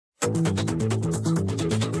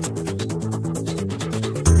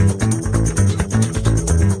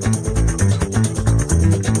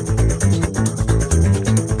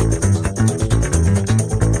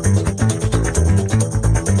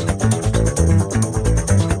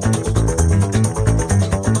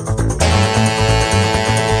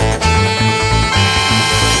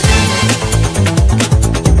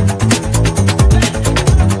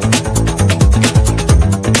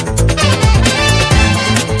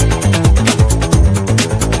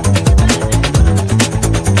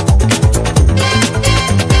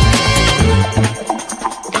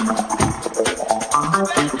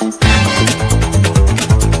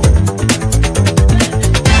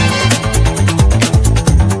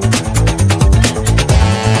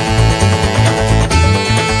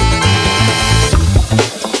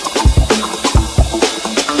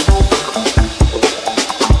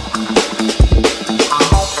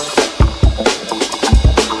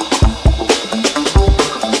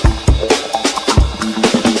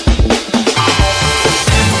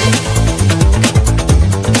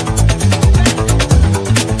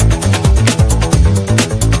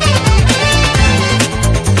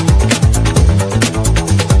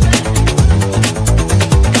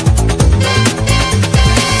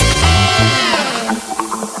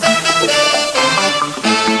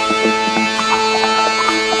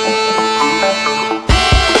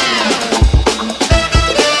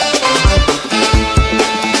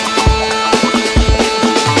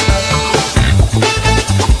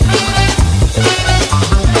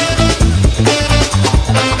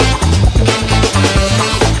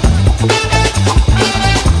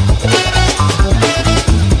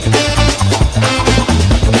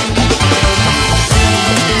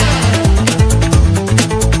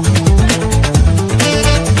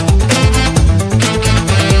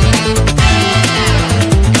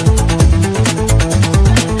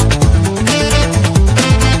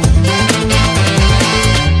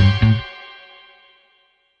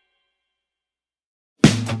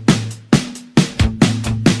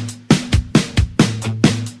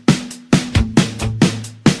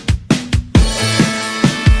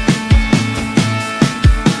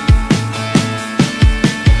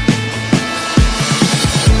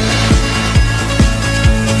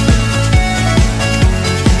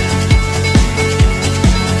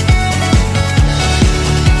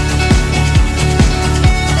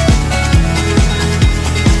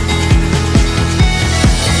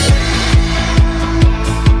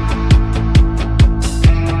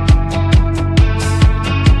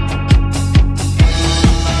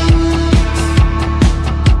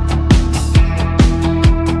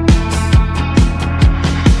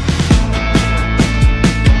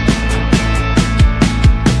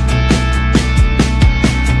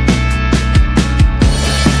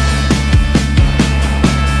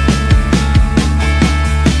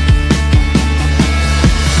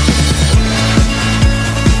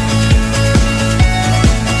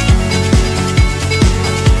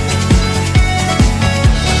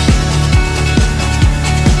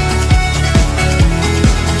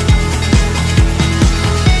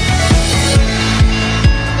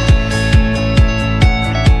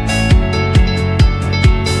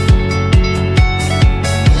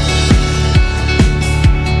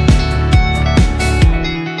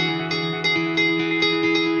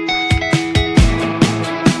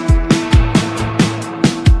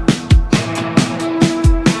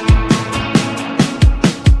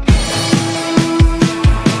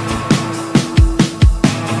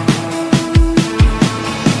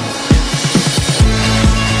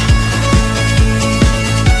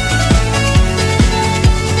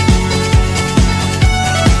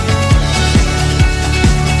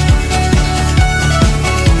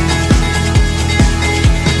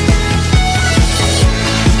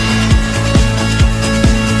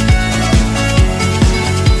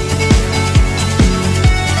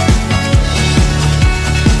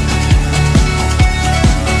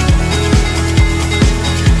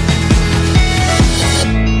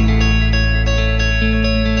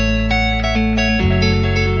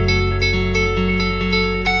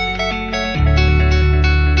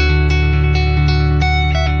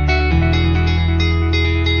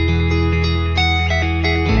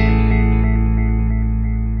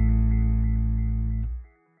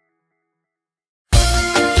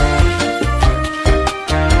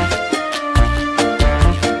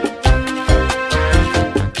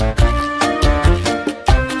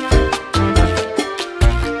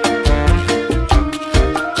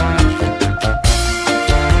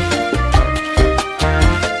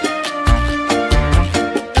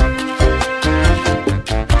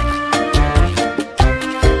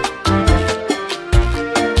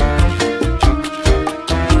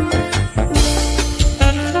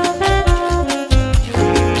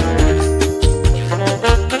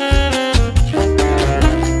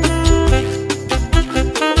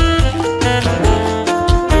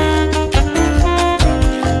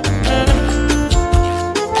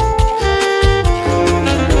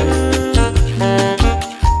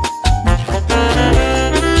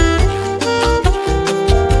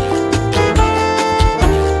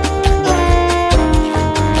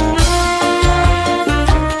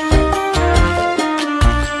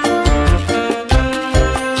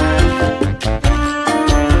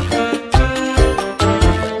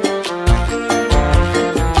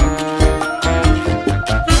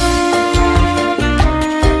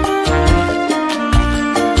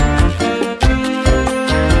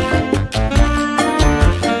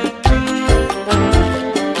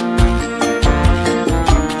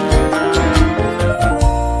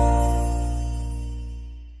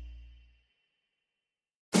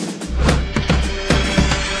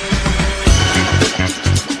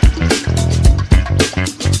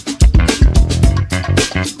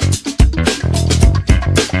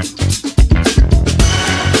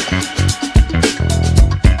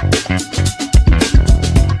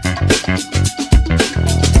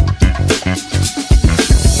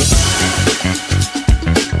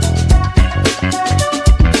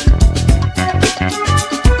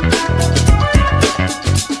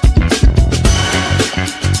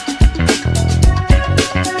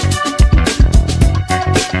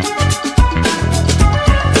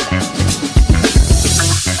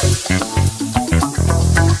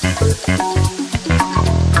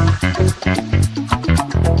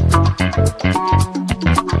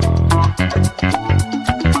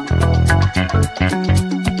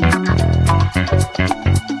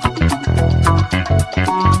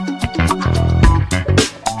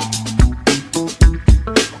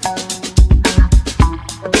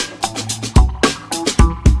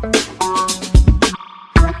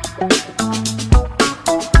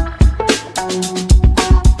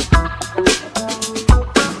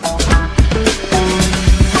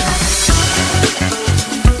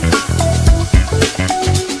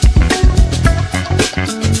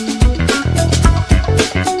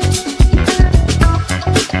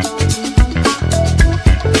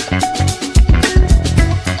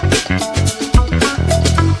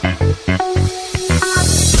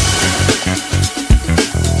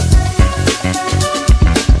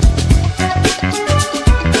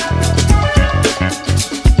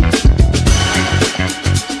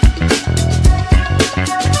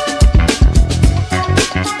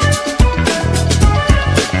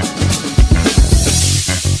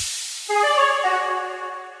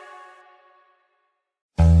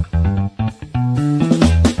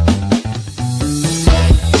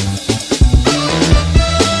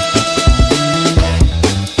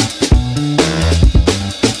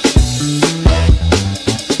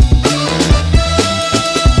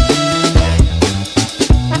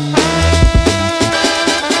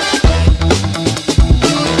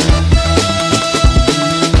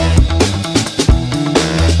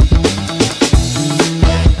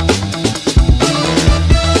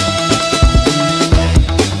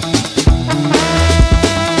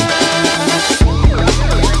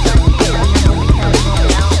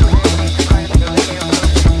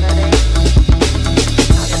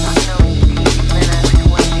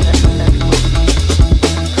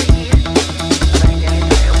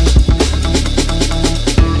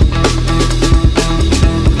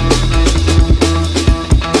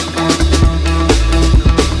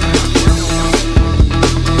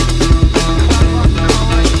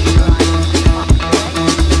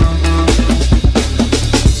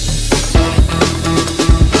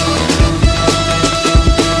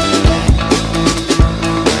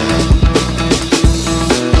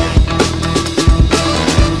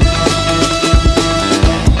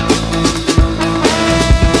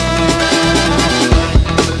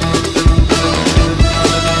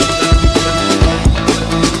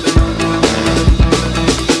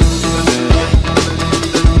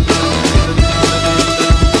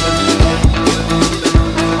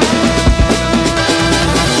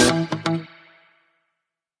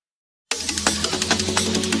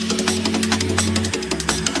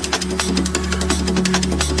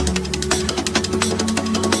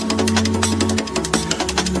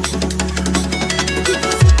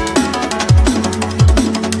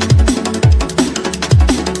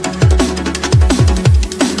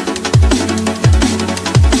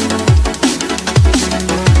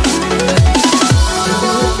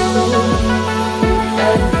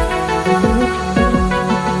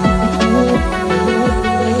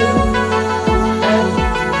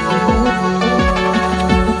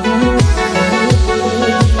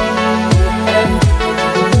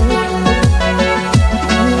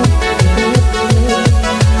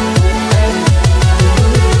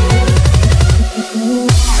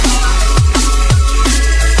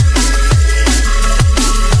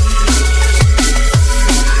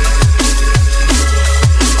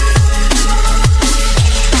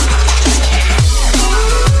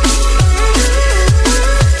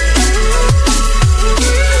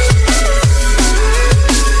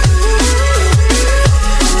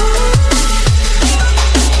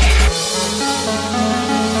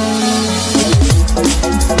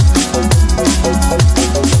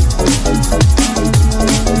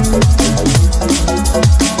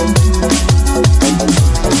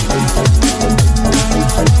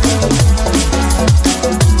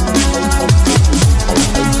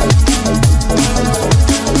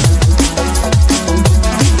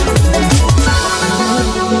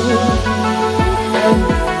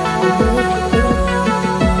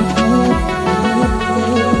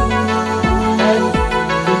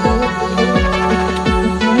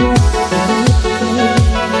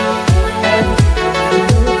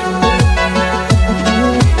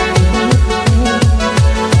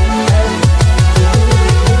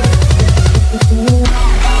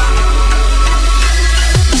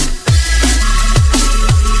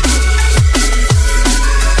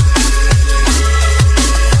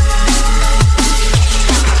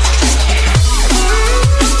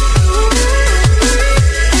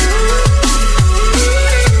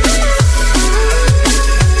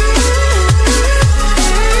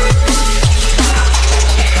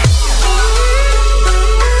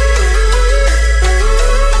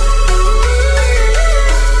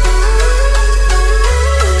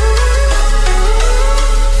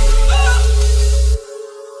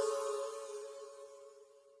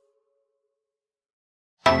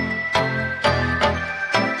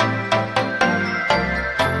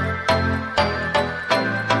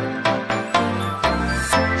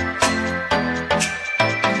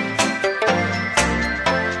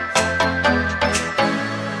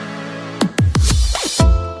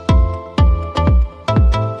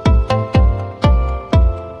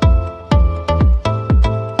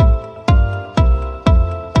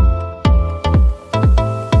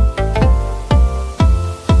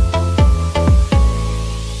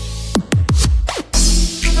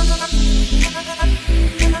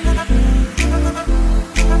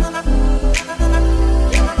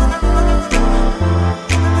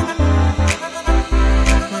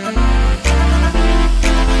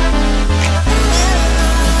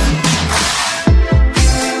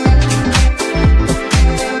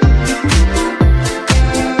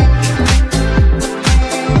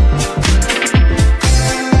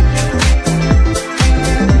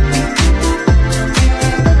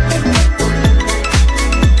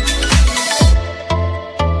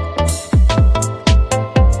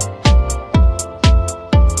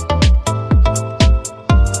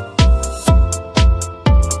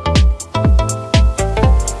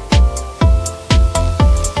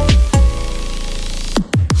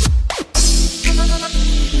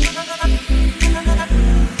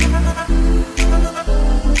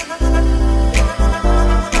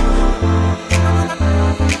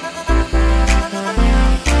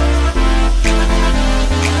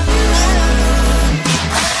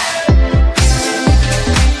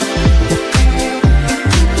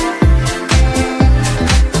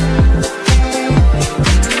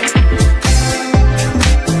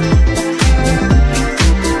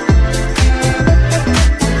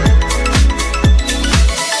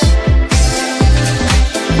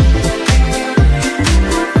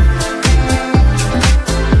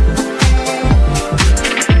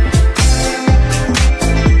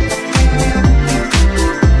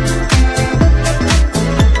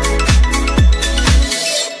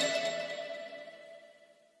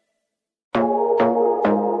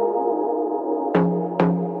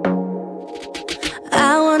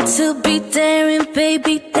to be daring,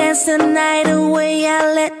 baby, dance the night away.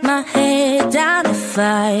 I let my hair down if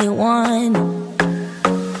I won.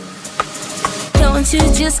 Don't you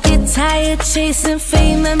just get tired chasing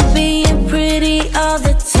fame and being pretty all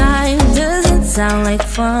the time? Doesn't sound like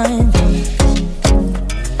fun.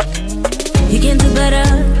 You can do better.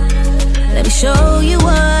 Let me show you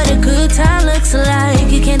what a good time looks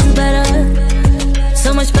like. You can do better,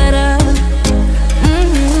 so much better.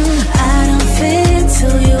 I don't fit into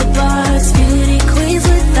your box. Beauty queens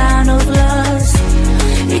without no flaws.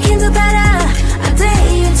 You can do better. I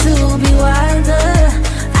dare you to be wilder.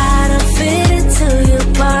 I don't fit into your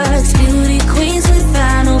box. Beauty queens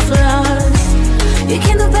without no flaws. You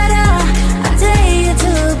can do better. I dare you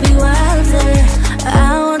to be wilder. I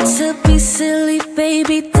want to be silly,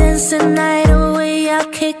 baby, dance the night away.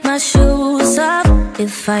 I'll kick my shoes off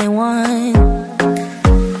if I want.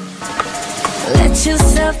 Let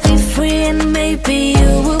yourself be free and maybe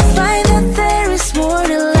you will find that there is more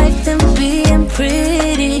to life than being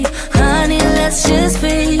pretty. Honey, let's just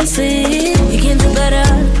face it. You can do better.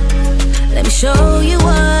 Let me show you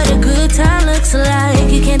what a good time looks like.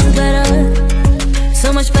 You can do better,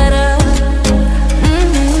 so much better.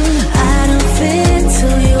 I don't fit into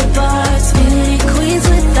your box. Beauty queens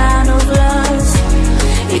without no flaws.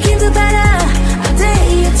 You can do better. I dare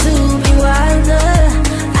you to be wilder.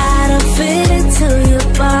 I don't fit into your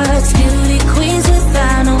box. Beauty queens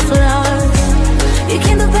without no flaws. You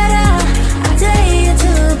can do better. I dare you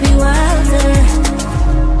to be wilder.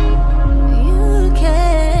 You can.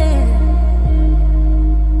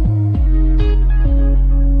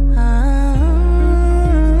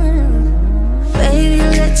 Baby,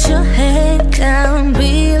 let your head down.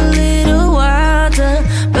 Be a little wilder.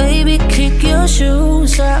 Baby, kick your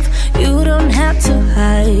shoes off. You don't have to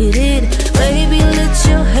hide it. Baby, let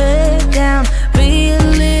your head down. Be a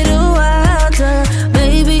little wilder.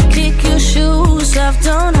 Baby, kick your shoes off.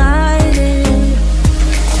 Don't hide it.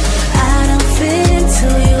 I don't fit into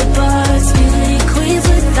your box. Beauty queens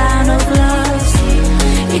without no flaws.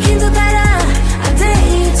 You can do better. I dare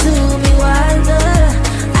you to be wilder.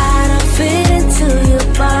 I don't fit into your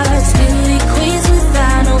box. Beauty queens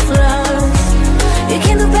without no flaws. You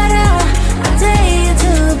can do better. I dare you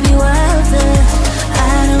to be wilder.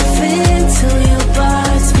 I don't fit into your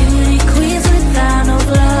box. Beauty queens without no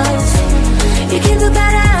flaws. You can do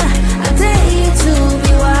better. I dare you to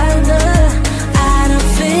be wilder. I don't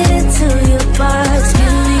fit into your box.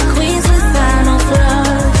 Beauty queens without no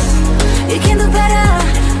flaws. You can do better.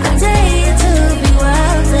 I dare you to be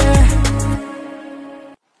wilder.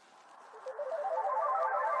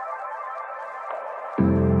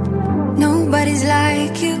 Nobody's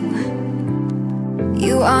like you.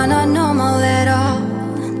 You are not normal at all,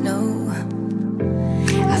 no.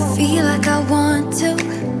 I feel like I want to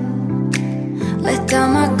let down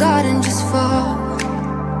my guard and just fall.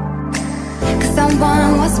 Cause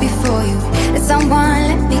someone was before you, and someone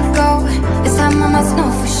let me go. It's time I must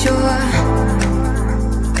know for sure.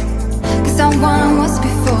 Cause someone was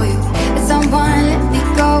before you, and someone let me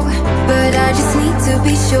go. But I just need to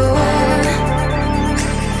be sure.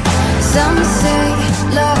 Some say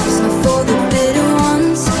love's not for the bitter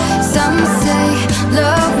ones. Some say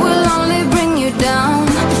love will only bring you down.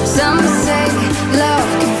 Some say love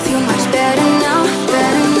can feel much better now,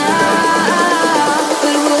 better now.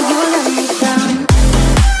 But will you let me down?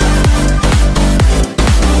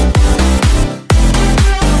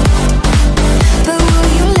 But will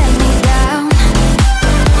you let me down?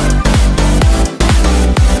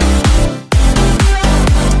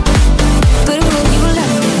 But will you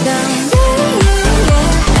let me down?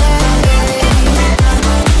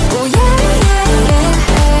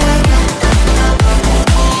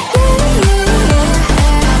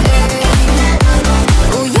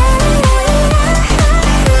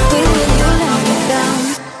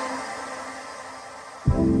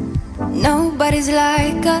 Nobody's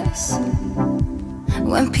like us.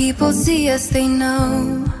 When people see us, they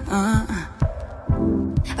know.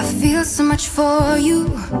 I feel so much for you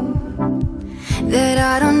that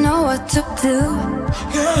I don't know what to do.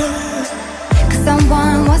 Cause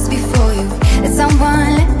someone was before you, and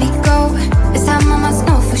someone let me go. It's time I must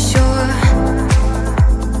know for sure.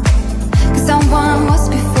 Cause someone was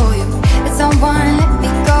before you, and someone let me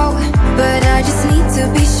go. But I just need to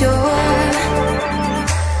be sure.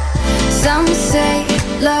 Some say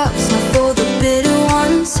love's not for the bitter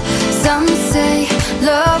ones. Some say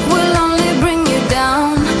love will only bring you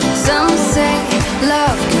down. Some say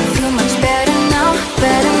love can feel much better now,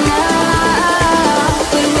 better now.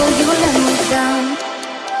 But will you let me down?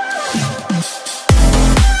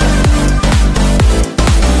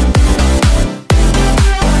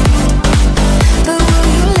 But will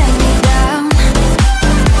you let me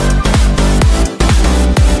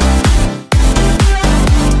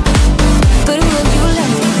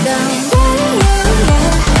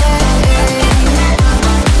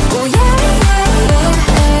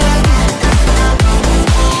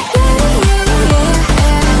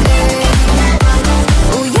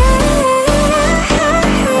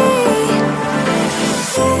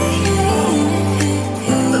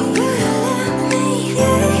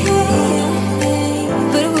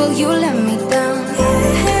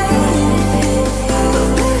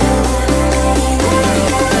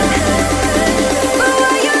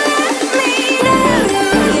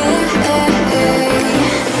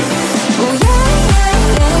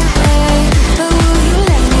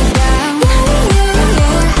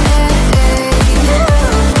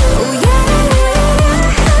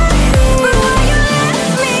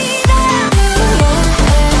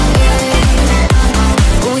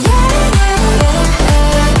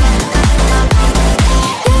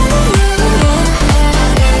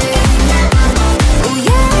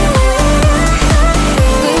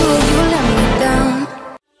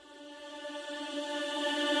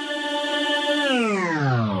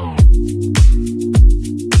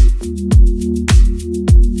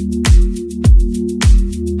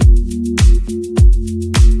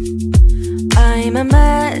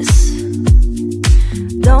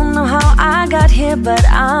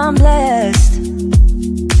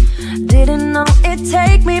know it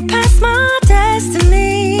take me past my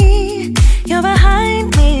destiny. You're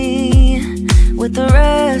behind me with the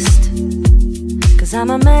rest, 'cause I'm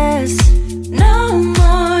a mess. No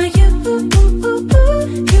more you,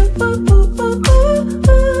 you,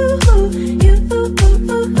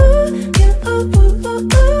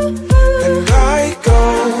 and I go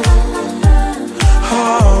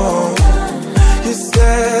home. You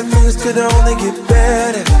said things could only get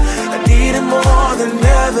better. I need it more than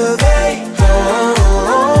ever. They don't.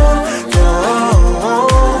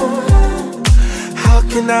 How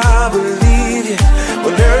can I believe you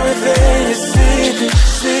when everything is secret,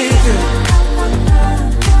 secret?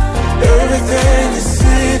 Everything is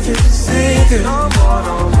secret, secret.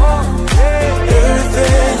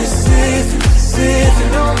 Everything is secret,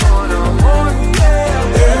 secret.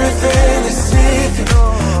 Everything is secret.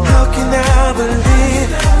 How can I believe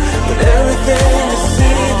it when everything is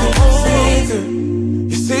secret, secret?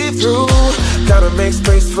 You see through, gotta make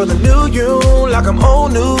space for the new you, like I'm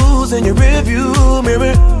old news in your rearview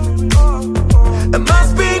mirror. It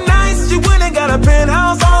must be nice, you went and got a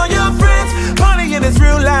penthouse, all your friends partying is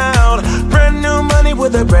real loud. Brand new money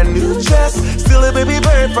with a brand new chest, still a baby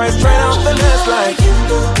bird price straight off the nest like you.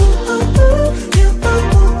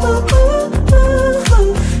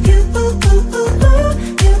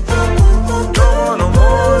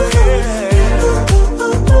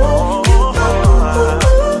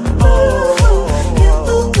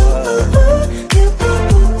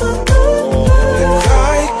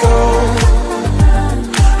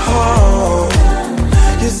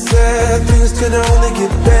 Could only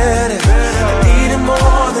get better. I need it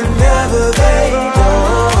more than ever. They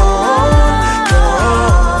don't.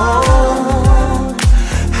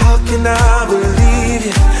 How can I believe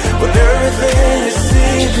you when everything is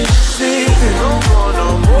secret, secret?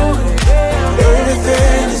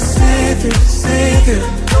 Everything is secret, secret.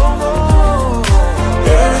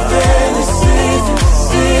 Everything is secret,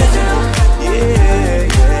 secret. Yeah.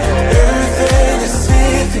 Everything is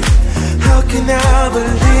secret. How can I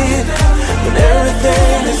believe it? When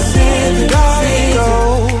everything is secret, I go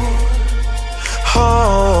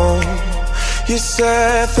home. You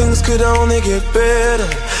said things could only get better.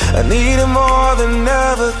 I need it more than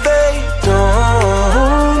ever. They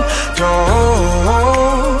don't.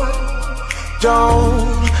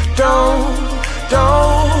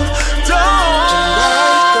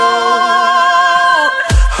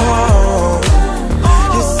 Home.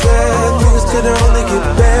 You said things could only get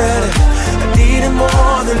better. I need it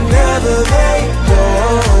more than ever. They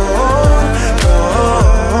don't.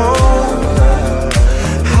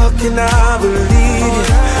 How can I believe you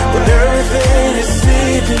when everything is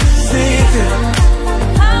secret, secret?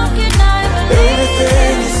 How can I believe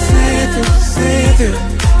everything is secret, secret?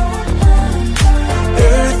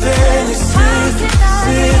 Everything is secret,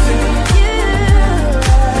 secret.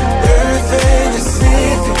 Everything is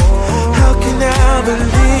secret. How can I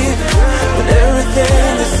believe it when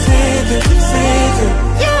everything is secret, secret?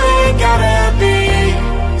 You ain't gotta be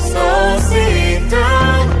so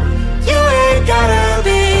see-through. You ain't gotta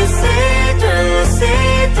be see-through,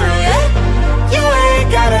 see-through, yeah. You ain't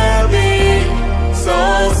gotta be so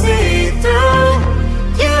see-through.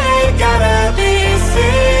 You ain't gotta be see-through.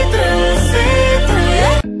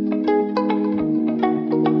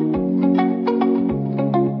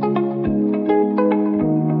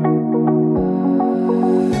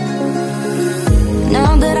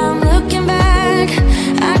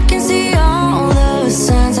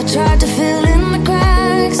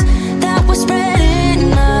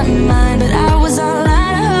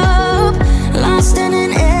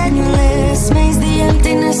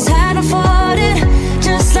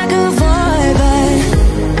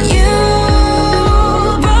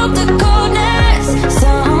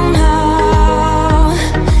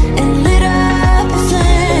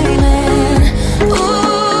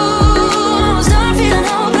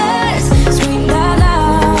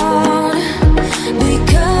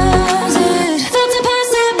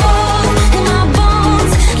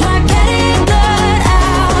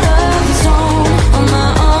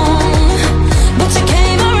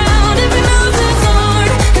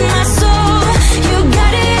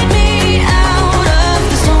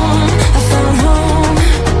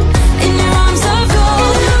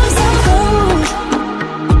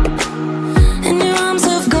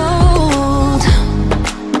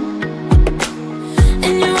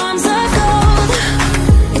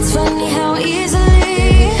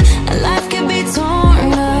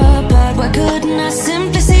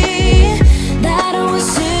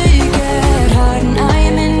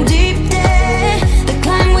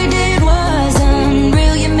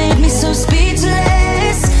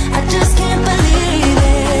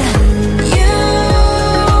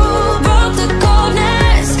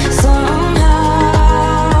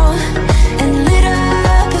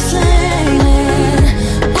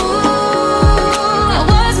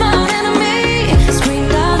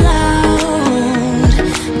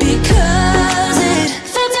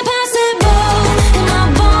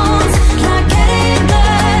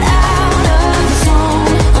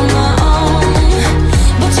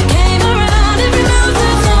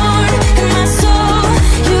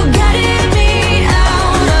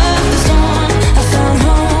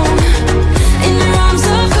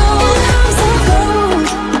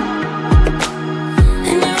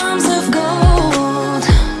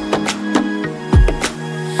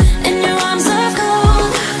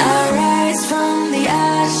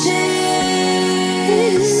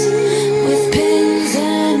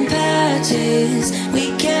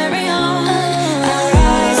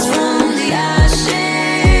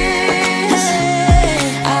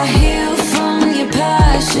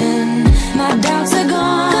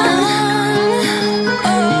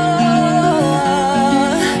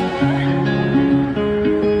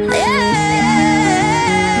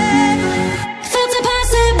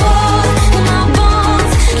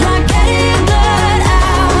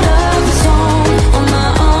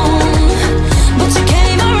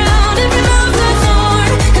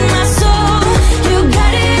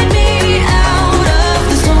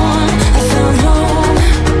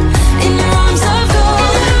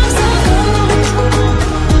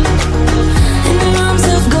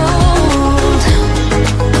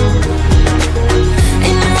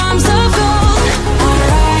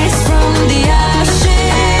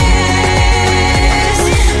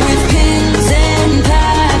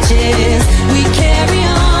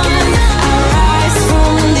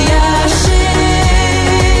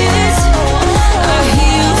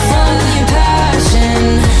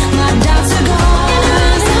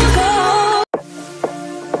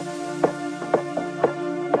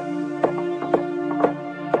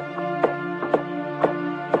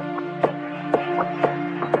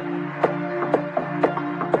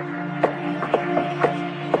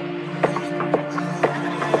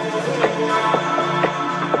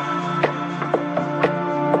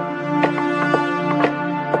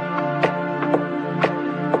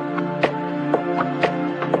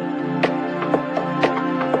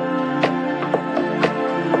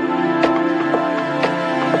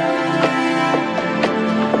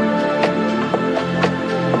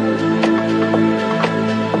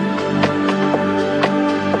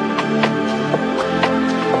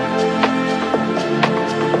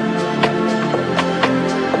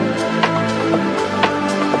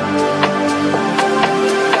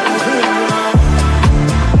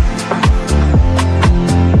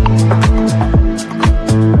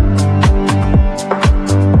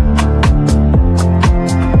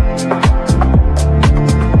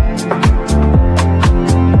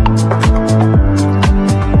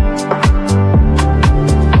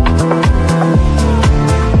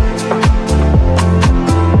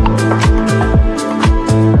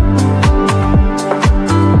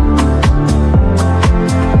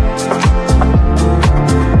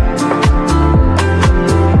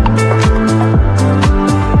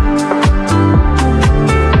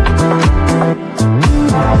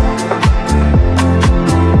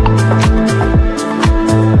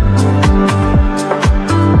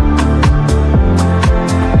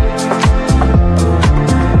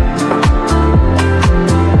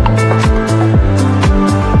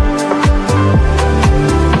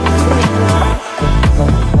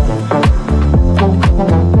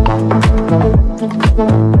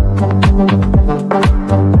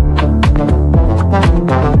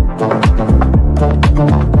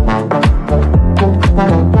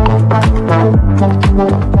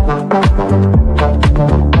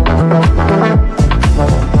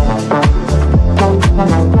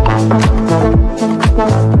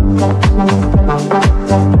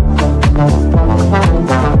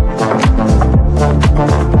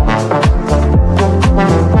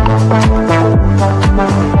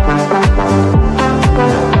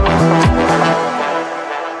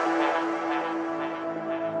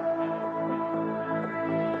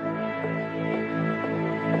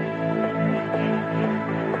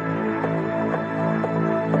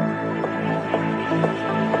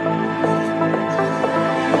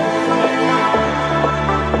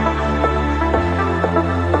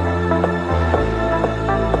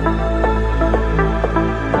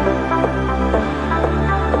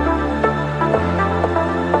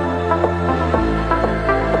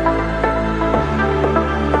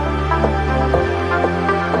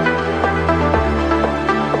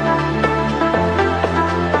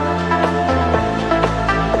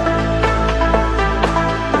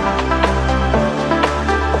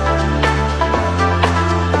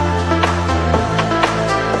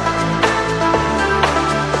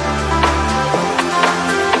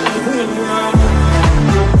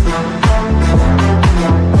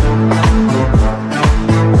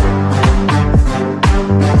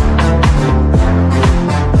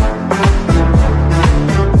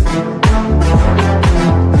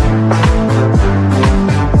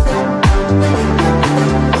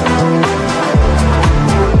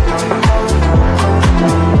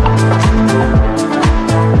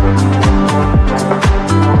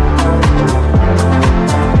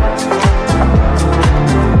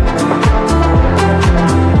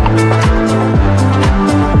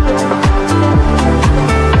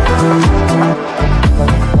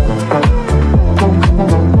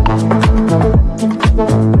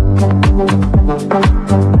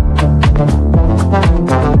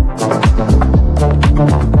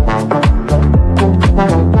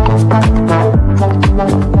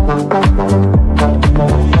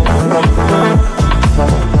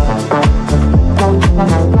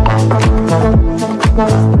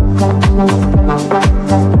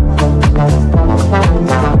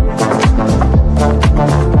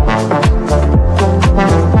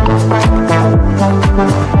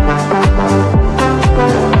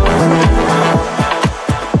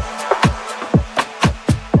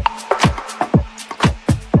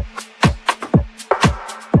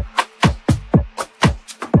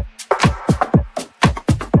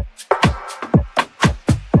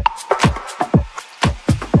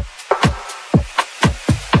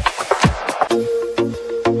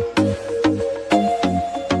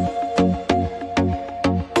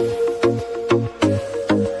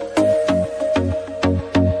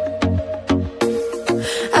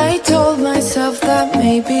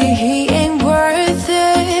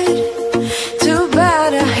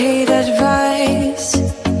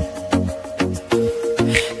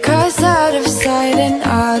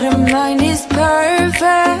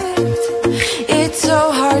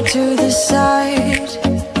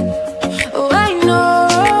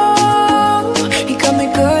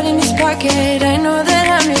 pocket. I know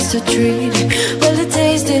that I missed a treat. Well, the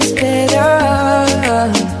taste is better.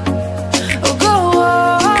 Oh, go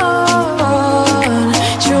on.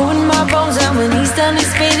 Chewing my bones and my knees down is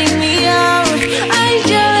spitting me out. I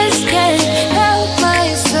just can't help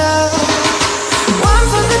myself. One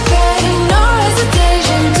for the pain, no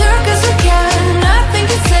hesitation. Took us again, nothing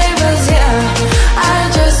can save us, yeah. I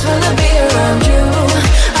just wanna be around you.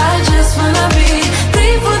 I just wanna be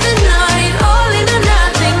free for the night. All in or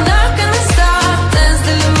nothing, not gonna stop. Dance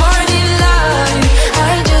till the morning light.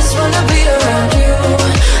 I just wanna be around you.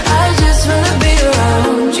 I just wanna be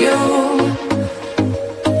around you.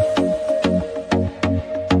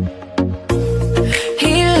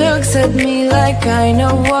 He looks at me like I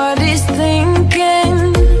know what he's thinking,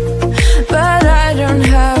 but I don't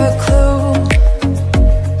have a clue.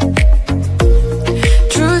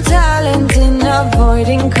 True talent in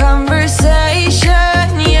avoiding conversation,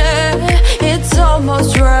 yeah, it's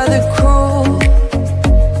almost rather cruel.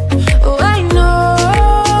 Oh, I know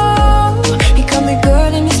he got me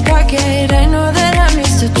good in his pocket. I know that I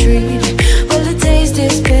missed a treat. Well, the taste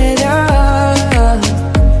is better.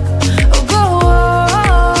 Oh, go on.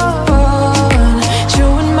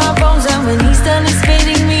 Chewing my bones and my knees done is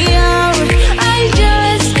spitting me out. I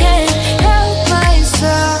just can't help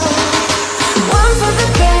myself. One for the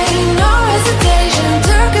pain, no hesitation.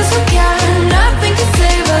 Took us again, nothing can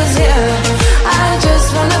save us, yeah. I just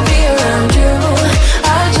wanna be around you.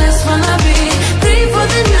 I just wanna be free for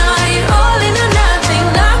the night. All in or nothing,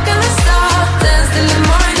 not gonna stop. Dance till the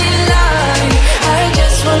morning light. I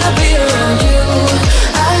just wanna be around you.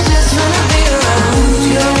 I just wanna be around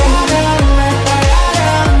you.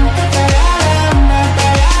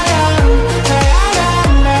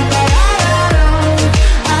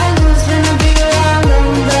 I just wanna be around you.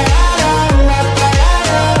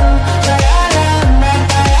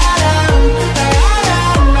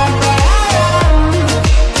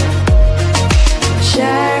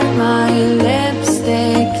 Share my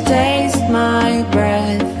lipstick, taste my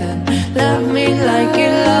breath, and love me like you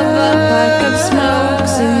love a pack of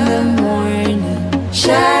smokes in the morning.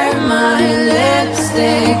 Share my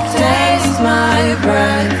lipstick,